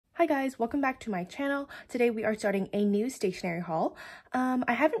Hi guys, welcome back to my channel. Today we are starting a new stationery haul.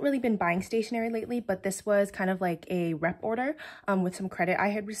 I haven't really been buying stationery lately, but this was kind of like a rep order with some credit I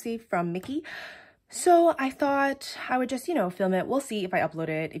had received from Mickey. So I thought I would just, film it. We'll see if I upload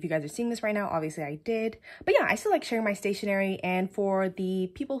it. If you guys are seeing this right now, obviously I did. But yeah, I still like sharing my stationery, and for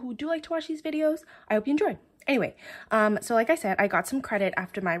the people who do like to watch these videos, I hope you enjoy. Anyway, so like I said, I got some credit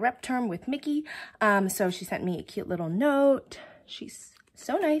after my rep term with Mickey. So she sent me a cute little note. She's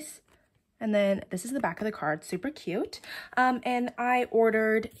so nice. And then this is the back of the card, super cute. And I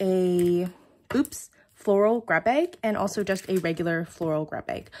ordered a floral grab bag and also just a regular floral grab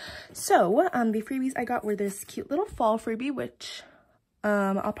bag. So the freebies I got were this cute little fall freebie, which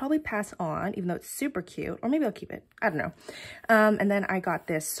I'll probably pass on, even though it's super cute, or maybe I'll keep it. I don't know. And then I got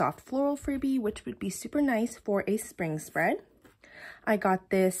this soft floral freebie, which would be super nice for a spring spread. I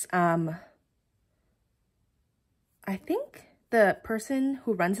got this, I think the person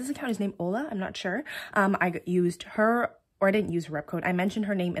who runs this account is named Ola. I'm not sure. I used her, or I didn't use her rep code. I mentioned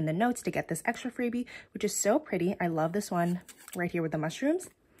her name in the notes to get this extra freebie, which is so pretty. I love this one right here with the mushrooms.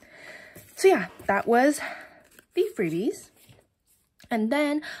 So yeah, that was the freebies. And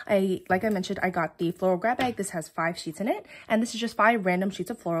then like I mentioned, I got the floral grab bag. This has 5 sheets in it. And this is just 5 random sheets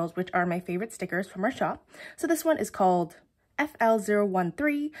of florals, which are my favorite stickers from our shop. So this one is called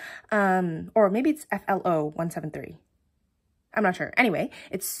FL013, or maybe it's FLO173. I'm not sure. Anyway,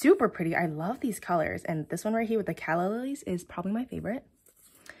 it's super pretty. I love these colors. And this one right here with the calla lilies is probably my favorite.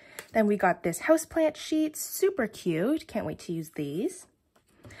 Then we got this houseplant sheet. Super cute. Can't wait to use these.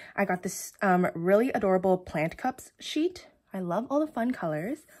 I got this really adorable plant cups sheet. I love all the fun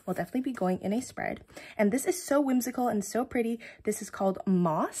colors. Will definitely be going in a spread. And this is so whimsical and so pretty. This is called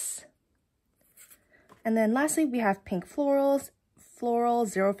Moss. And then lastly, we have pink florals, Floral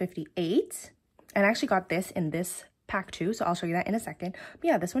 058. And I actually got this in this pack too, so I'll show you that in a second. But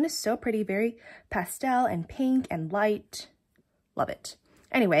yeah, this one is so pretty, very pastel and pink and light. Love it.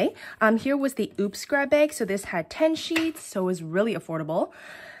 Anyway, here was the Oops grab bag. So this had 10 sheets, so it was really affordable.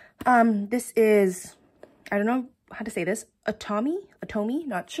 This is, I don't know how to say this, Atomi,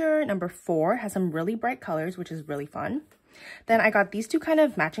 not sure. Number 4 has some really bright colors, which is really fun. Then I got these 2 kind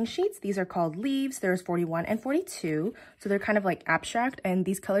of matching sheets. These are called Leaves. There's 41 and 42. So they're kind of like abstract, and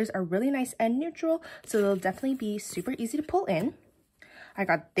these colors are really nice and neutral. So they'll definitely be super easy to pull in. I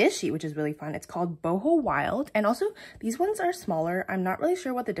got this sheet, which is really fun. It's called Boho Wild. And also these ones are smaller. I'm not really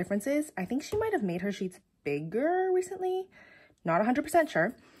sure what the difference is. I think she might have made her sheets bigger recently. Not 100%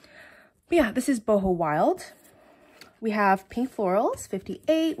 sure. But yeah, this is Boho Wild. We have pink florals,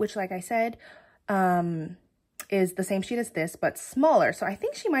 58, which like I said, is the same sheet as this, but smaller. So I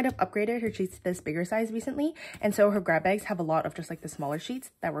think she might have upgraded her sheets to this bigger size recently. And so her grab bags have a lot of just like the smaller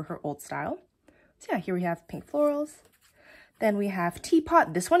sheets that were her old style. So yeah, here we have pink florals. Then we have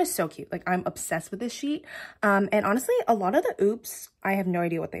Teapot. This one is so cute. Like, I'm obsessed with this sheet. And honestly, a lot of the Oops, I have no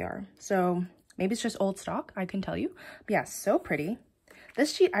idea what they are. So maybe it's just old stock, I can tell you. But yeah, so pretty.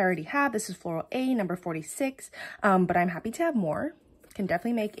 This sheet I already have. This is Floral A, number 46. But I'm happy to have more. Can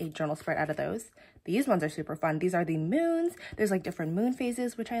definitely make a journal spread out of those. These ones are super fun. These are the moons. There's like different moon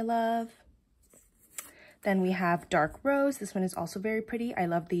phases, which I love. Then we have Dark Rose. This one is also very pretty. I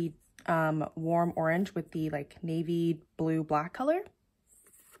love the warm orange with the like navy blue black color.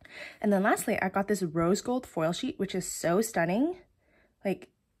 And then lastly, I got this rose gold foil sheet, which is so stunning. Like,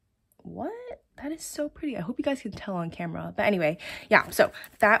 what? That is so pretty. I hope you guys can tell on camera. But anyway, yeah, so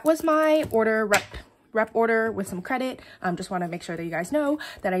that was my order rep order with some credit. Just want to make sure that you guys know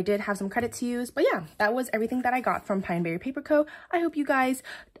that I did have some credit to use. But yeah, that was everything that I got from Pineberry Paper Co. I hope you guys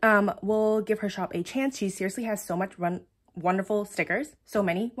will give her shop a chance. She seriously has so much wonderful stickers, so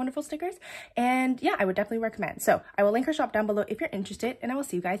many wonderful stickers, and yeah, I would definitely recommend. So I will link her shop down below if you're interested, and I will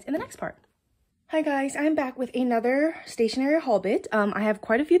see you guys in the next part. Hi guys, I'm back with another stationery haul bit. I have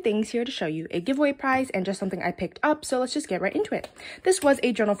quite a few things here to show you, a giveaway prize and just something I picked up, so let's just get right into it. This was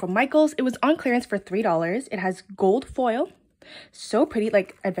a journal from Michaels. It was on clearance for $3. It has gold foil. So pretty,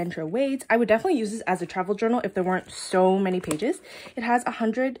 like adventure wades. I would definitely use this as a travel journal if there weren't so many pages. It has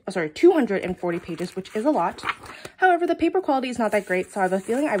 240 pages, which is a lot. However, the paper quality is not that great, so I have a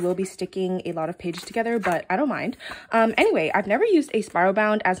feeling I will be sticking a lot of pages together, but I don't mind. Anyway, I've never used a spiral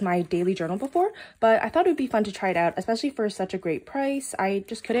bound as my daily journal before, but I thought it would be fun to try it out, especially for such a great price. I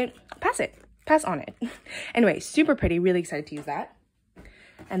just couldn't pass on it. Anyway, super pretty, really excited to use that.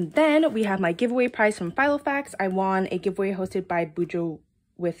 And then we have my giveaway prize from Filofax. I won a giveaway hosted by Bujo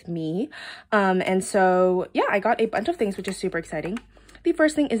with me. And so, yeah, I got a bunch of things, which is super exciting. The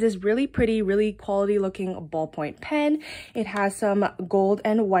first thing is this really pretty, really quality looking ballpoint pen. It has some gold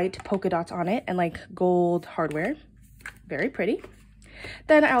and white polka dots on it and like gold hardware. Very pretty.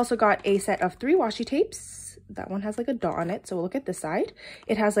 Then I also got a set of 3 washi tapes. That one has like a dot on it, so we'll look at this side.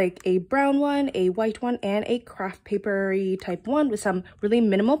 It has like a brown one, a white one, and a craft papery type one with some really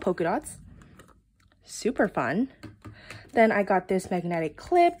minimal polka dots. Super fun. Then I got this magnetic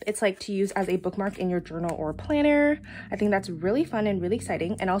clip. It's like to use as a bookmark in your journal or planner. I think that's really fun and really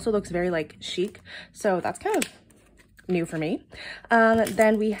exciting, and also looks very like chic. So that's kind of new for me.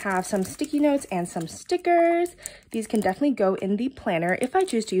 Then we have some sticky notes and some stickers. These can definitely go in the planner if I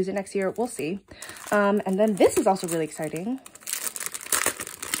choose to use it next year. We'll see. And then this is also really exciting.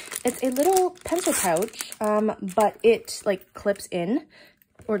 It's a little pencil pouch, but it like clips in.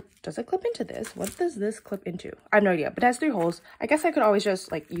 Or does it clip into this? What does this clip into? I have no idea, but it has 3 holes. I guess I could always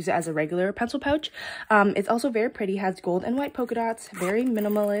just like use it as a regular pencil pouch. It's also very pretty, has gold and white polka dots, very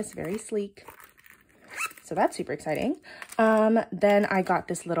minimalist, very sleek. So that's super exciting. Then I got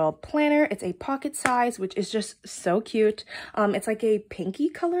this little planner. It's a pocket size, which is just so cute. It's like a pinky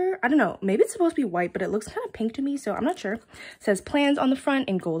color. I don't know, maybe it's supposed to be white, but it looks kind of pink to me, so I'm not sure. It says plans on the front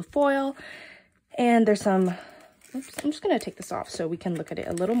in gold foil. And there's some, oops, I'm just gonna take this off so we can look at it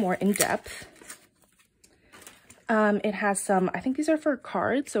a little more in depth. It has some, I think these are for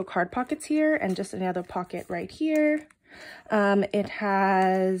cards, so card pockets here, and just another pocket right here. It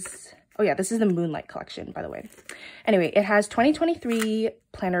has, oh yeah, this is the Moonlight collection, by the way. Anyway, it has 2023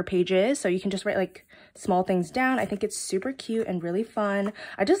 planner pages, so you can just write like small things down. I think it's super cute and really fun.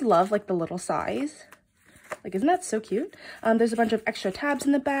 I just love like the little size. Like, isn't that so cute? There's a bunch of extra tabs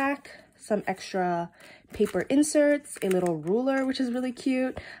in the back, some extra paper inserts, a little ruler, which is really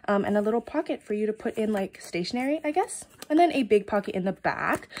cute, and a little pocket for you to put in like stationery, I guess. And then a big pocket in the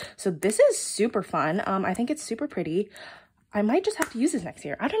back. So this is super fun. I think it's super pretty. I might just have to use this next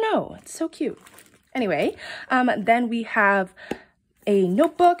year. I don't know. It's so cute. Anyway, then we have a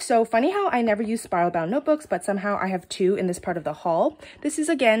notebook. So funny how I never use spiral bound notebooks, but somehow I have 2 in this part of the haul. This is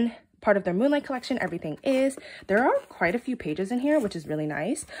again part of their Moonlight collection. Everything is. There are quite a few pages in here, which is really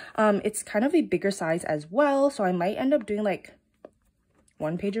nice. It's kind of a bigger size as well, so I might end up doing like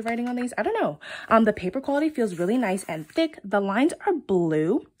 1 page of writing on these. I don't know. The paper quality feels really nice and thick. The lines are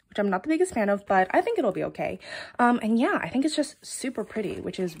blue, which I'm not the biggest fan of, but I think it'll be okay. And yeah, I think it's just super pretty,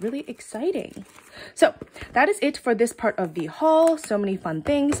 which is really exciting. So that is it for this part of the haul. So many fun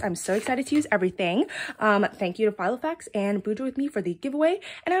things. I'm so excited to use everything. Thank you to Filofax and Bujo with me for the giveaway,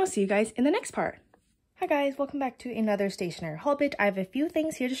 and I will see you guys in the next part. Hi guys, welcome back to another stationery haul bit. I have a few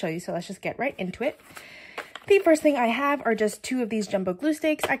things here to show you, so let's just get right into it. The first thing I have are just 2 of these jumbo glue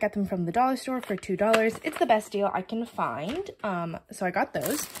sticks. I got them from the dollar store for $2. It's the best deal I can find. So I got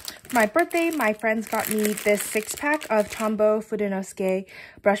those. For my birthday, my friends got me this 6-pack of Tombow Fudenosuke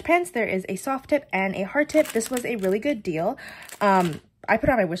brush pens. There is a soft tip and a hard tip. This was a really good deal. I put it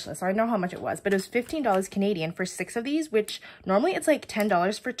on my wish list, so I know how much it was, but it was $15 Canadian for 6 of these, which normally it's like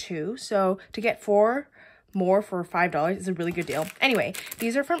 $10 for 2. So to get 4 more for $5 is a really good deal. Anyway,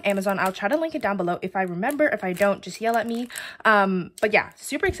 these are from Amazon. I'll try to link it down below if I remember. If I don't, just yell at me. But yeah,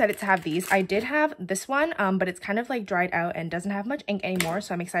 super excited to have these. I did have this one, but it's kind of like dried out and doesn't have much ink anymore,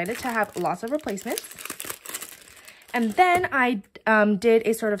 so I'm excited to have lots of replacements. And then I did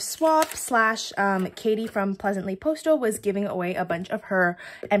a sort of swap slash Katie from Pleasantly Postal was giving away a bunch of her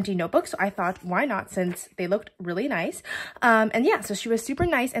empty notebooks. So I thought, why not, since they looked really nice. And yeah, so she was super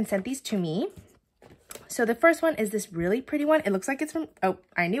nice and sent these to me. So the first one is this really pretty one. It looks like it's from, oh,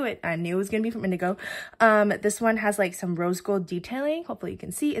 I knew it. I knew it was going to be from Indigo. This one has like some rose gold detailing. Hopefully you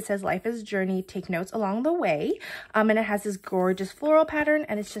can see. It says life is a journey. Take notes along the way. And it has this gorgeous floral pattern,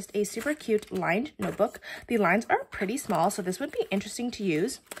 and it's just a super cute lined notebook. The lines are pretty small, so this would be interesting to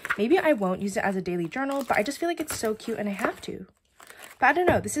use. Maybe I won't use it as a daily journal, but I just feel like it's so cute and I have to. But I don't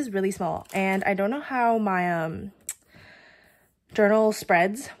know. This is really small, and I don't know how my journal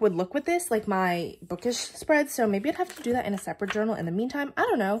spreads would look with this, like my bookish spreads, so maybe I'd have to do that in a separate journal in the meantime. I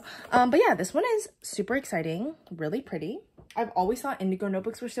don't know. But yeah, this one is super exciting, really pretty. I've always thought Indigo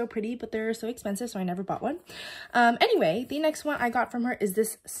notebooks were so pretty, but they're so expensive, so I never bought one. Anyway, the next one I got from her is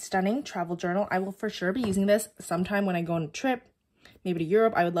this stunning travel journal. I will for sure be using this sometime when I go on a trip, maybe to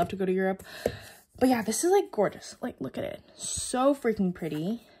Europe. I would love to go to Europe. But yeah, this is like gorgeous. Like, look at it. So freaking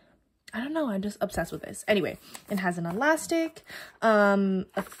pretty. I don't know, I'm just obsessed with this. Anyway, it has an elastic,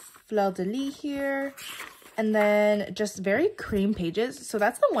 a fleur-de-lis here, and then just very cream pages. So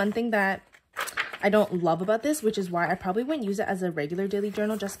that's the one thing that I don't love about this, which is why I probably wouldn't use it as a regular daily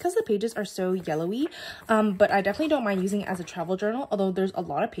journal, just because the pages are so yellowy. But I definitely don't mind using it as a travel journal, although there's a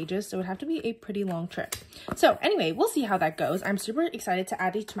lot of pages, so it would have to be a pretty long trip. So anyway, we'll see how that goes. I'm super excited to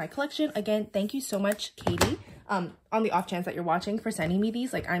add these to my collection. Again, thank you so much, Katie. On the off chance that you're watching, for sending me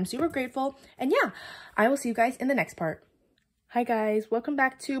these. Like, I'm super grateful. And yeah, I will see you guys in the next part. Hi guys, welcome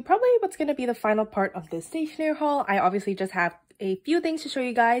back to probably what's going to be the final part of this stationery haul. I obviously just have a few things to show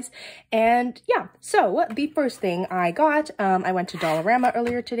you guys, and yeah, so the first thing I got, I went to Dollarama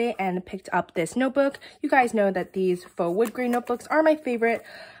earlier today and picked up this notebook. You guys know that these faux wood grain notebooks are my favorite.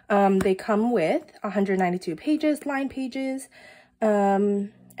 They come with 192 pages, line pages,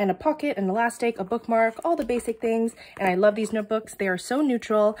 and a pocket, an elastic, a bookmark, all the basic things. And I love these notebooks. They are so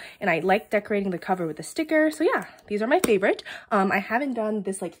neutral, and I like decorating the cover with a sticker. So yeah, these are my favorite. I haven't done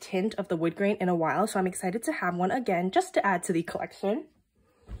this like tint of the wood grain in a while, so I'm excited to have one again just to add to the collection.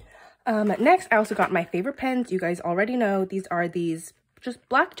 Next, I also got my favorite pens. You guys already know these are these just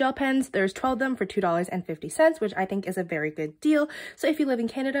black gel pens. There's 12 of them for $2.50, which I think is a very good deal. So if you live in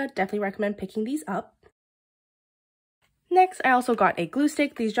Canada, definitely recommend picking these up. Next, I also got a glue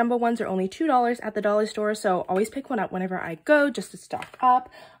stick. These jumbo ones are only $2 at the dollar store, so always pick one up whenever I go just to stock up.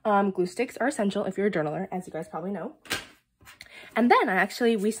 Glue sticks are essential if you're a journaler, as you guys probably know. And then I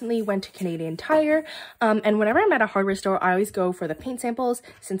actually recently went to Canadian Tire, and whenever I'm at a hardware store, I always go for the paint samples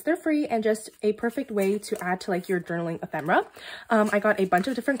since they're free and just a perfect way to add to like your journaling ephemera. I got a bunch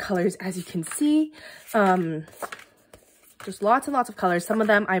of different colors, as you can see. Just lots and lots of colors. Some of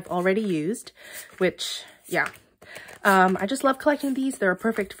them I've already used, which, yeah. I just love collecting these. They're a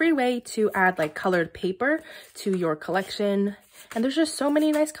perfect free way to add like colored paper to your collection. And there's just so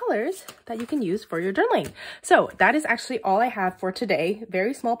many nice colors that you can use for your journaling. So that is actually all I have for today.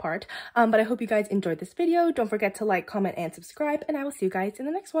 Very small part. But I hope you guys enjoyed this video. Don't forget to like, comment, and subscribe. And I will see you guys in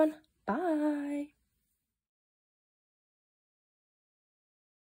the next one. Bye.